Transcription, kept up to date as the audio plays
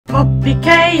PoppyK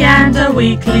and her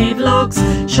weekly vlogs,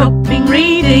 shopping,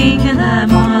 reading and her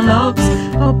monologues.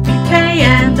 PoppyK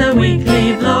and her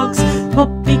weekly vlogs.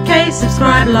 PoppyK,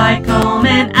 subscribe, like,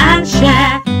 comment and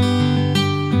share.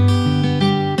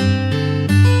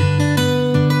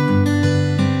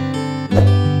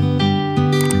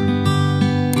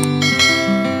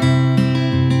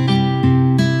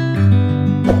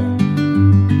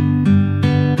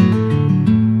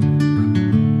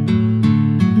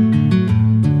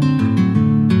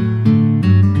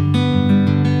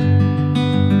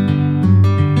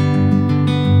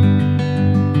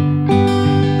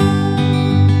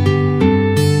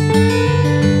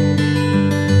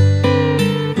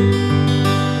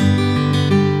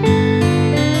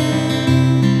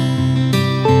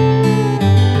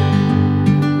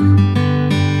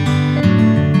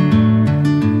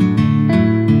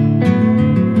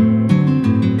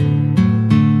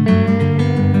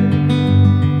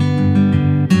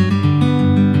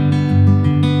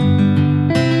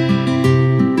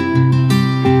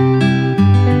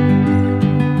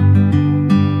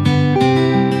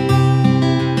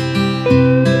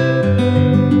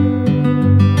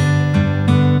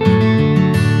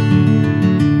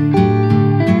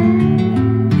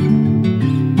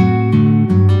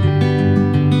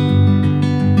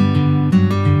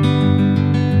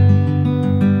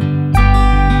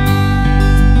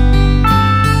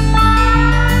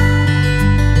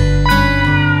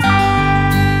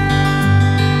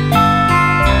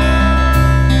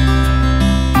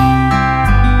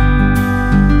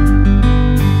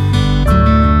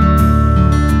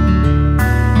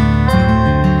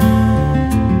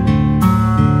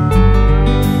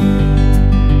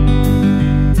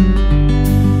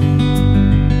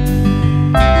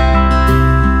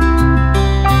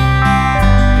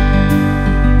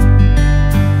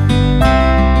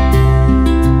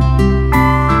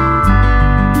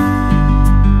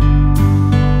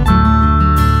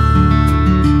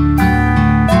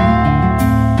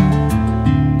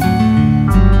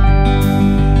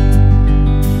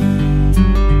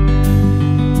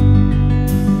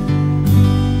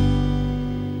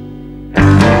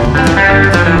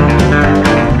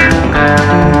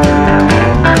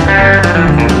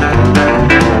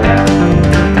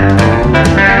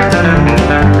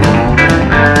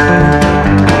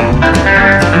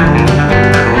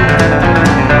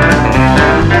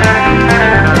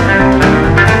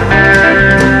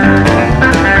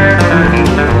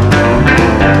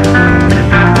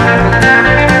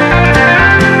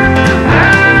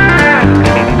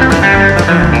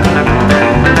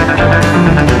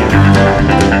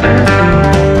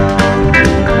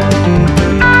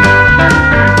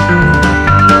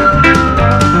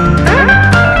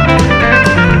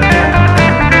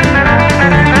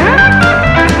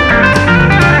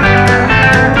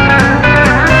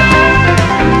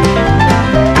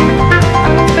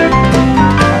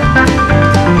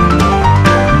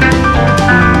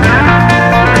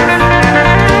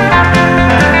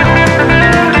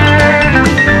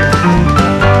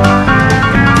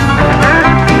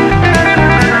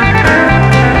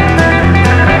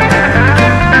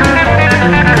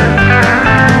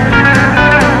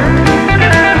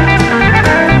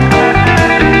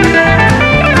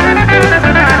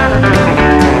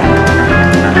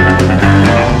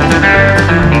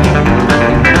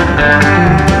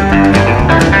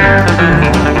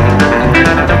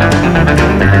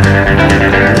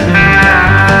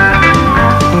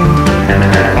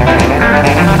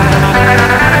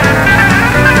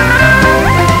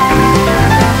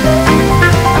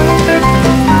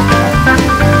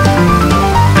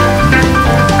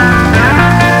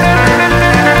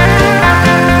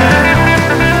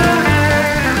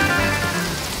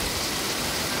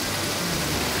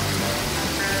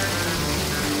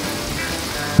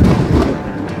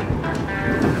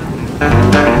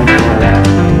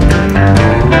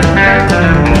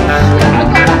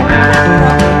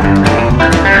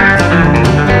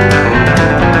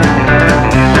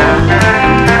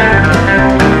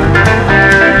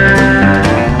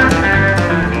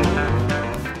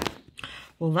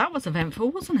 Well, that was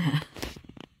eventful, wasn't it?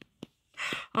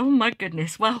 Oh my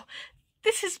goodness. Well,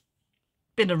 this has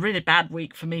been a really bad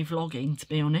week for me vlogging, to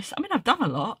be honest. I mean, I've done a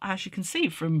lot, as you can see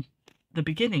from the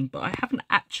beginning, but I haven't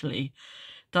actually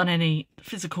done any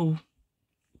physical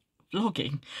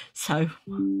vlogging. So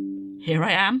here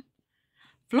I am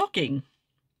vlogging.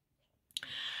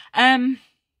 Yeah,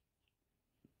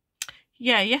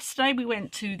 yesterday we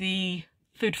went to the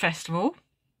food festival.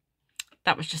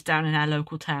 That was just down in our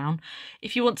local town.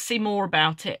 If you want to see more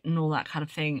about it and all that kind of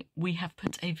thing, we have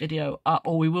put a video up,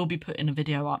 or we will be putting a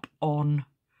video up on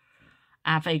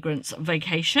our Vagrants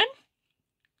vacation.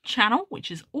 channel, which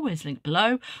is always linked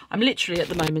below. I'm literally at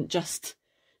the moment just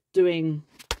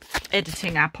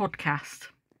editing our podcast.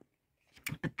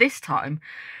 But this time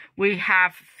we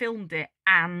have filmed it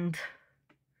and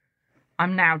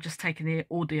I'm now just taking the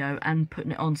audio and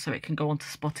putting it on so it can go onto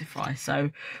Spotify. So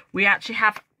we actually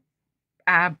have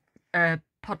our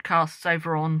podcasts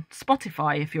over on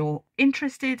Spotify if you're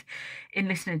interested in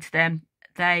listening to them.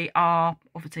 They are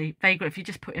obviously Vagrant. If you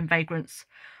just put in Vagrants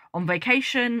on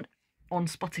Vacation on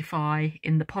Spotify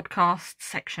in the podcast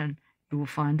section, you will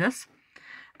find us.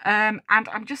 And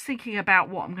I'm just thinking about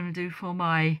what I'm going to do for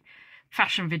my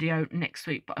fashion video next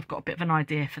week, but I've got a bit of an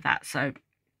idea for that, so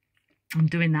I'm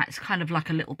doing that. It's kind of like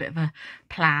a little bit of a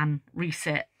plan,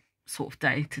 reset sort of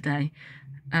day today.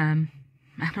 And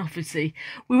obviously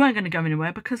we weren't going to go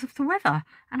anywhere because of the weather.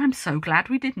 And I'm so glad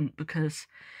we didn't, because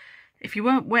if you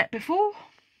weren't wet before,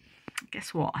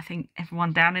 guess what? I think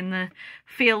everyone down in the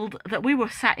field that we were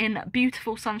sat in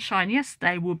beautiful sunshine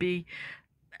yesterday will be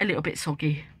a little bit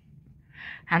soggy.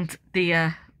 And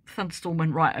the thunderstorm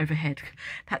went right overhead.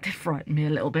 That did frighten me a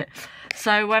little bit.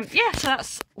 So, yeah, so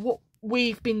that's what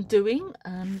we've been doing.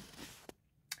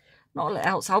 Not a lot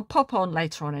else. I'll pop on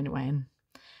later on anyway, and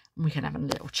we can have a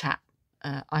little chat.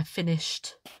 I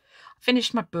finished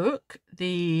my book,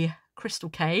 The Crystal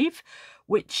Cave,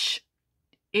 which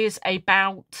is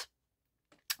about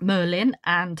Merlin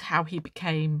and how he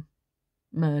became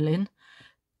Merlin.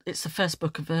 It's the first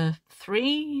book of a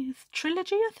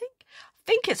trilogy, I think. I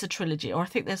think it's a trilogy, or I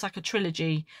think there's like a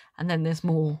trilogy and then there's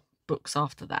more books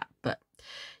after that. But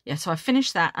yeah, so I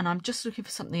finished that and I'm just looking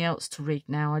for something else to read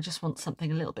now. I just want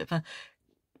something a little bit of a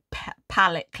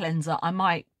palette cleanser. I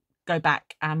might go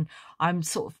back, and I'm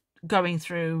sort of going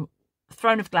through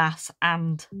Throne of Glass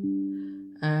and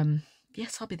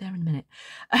yes, I'll be there in a minute.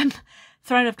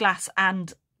 Throne of Glass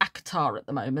and Akatar at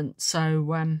the moment. So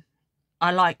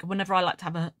whenever I like to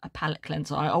have a palette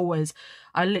cleanser,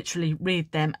 I literally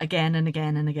read them again and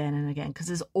again and again and again, because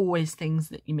there's always things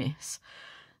that you miss.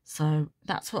 So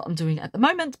that's what I'm doing at the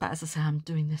moment. But as I say, I'm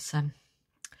doing this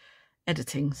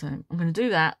editing, so I'm going to do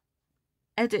that.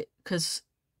 Edit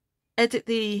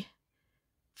the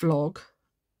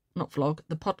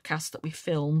the podcast that we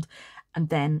filmed, and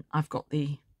then I've got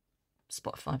the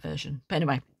Spotify version. But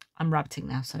anyway, I'm rabbiting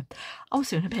now, so I'll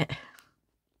see you in a bit.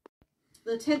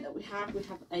 The tent that we have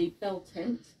a bell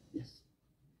tent. Yes.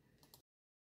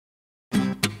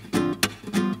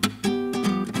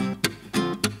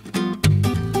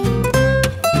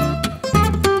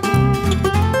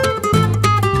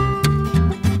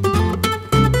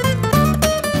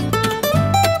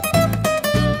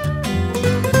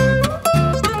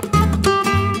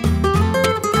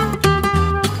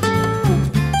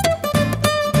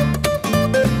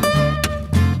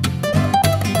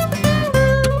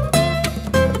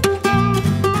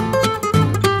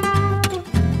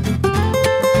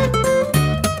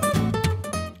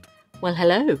 Well,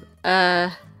 hello.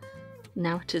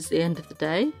 Now it is the end of the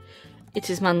day.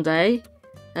 It is Monday.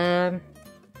 I'm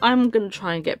going to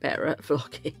try and get better at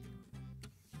vlogging.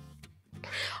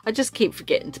 I just keep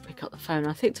forgetting to pick up the phone.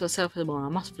 I think to myself, well, I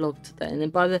must vlog today. And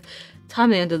then by the time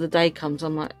the end of the day comes,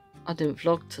 I'm like, I didn't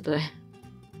vlog today.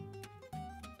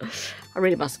 I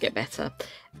really must get better.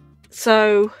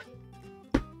 So,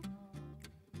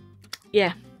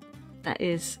 yeah, that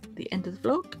is the end of the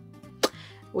vlog.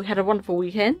 We had a wonderful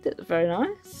weekend. It was very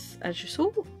nice, as you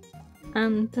saw.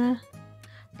 And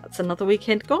that's another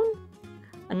weekend gone.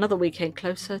 Another weekend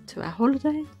closer to our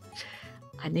holiday.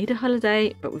 I need a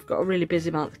holiday, but we've got a really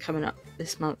busy month coming up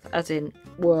this month, as in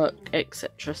work,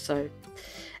 etc. So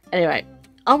anyway,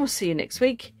 I will see you next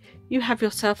week. You have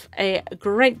yourself a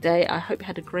great day. I hope you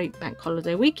had a great bank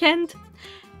holiday weekend.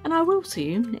 And I will see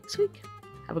you next week.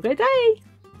 Have a great day.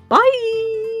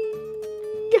 Bye.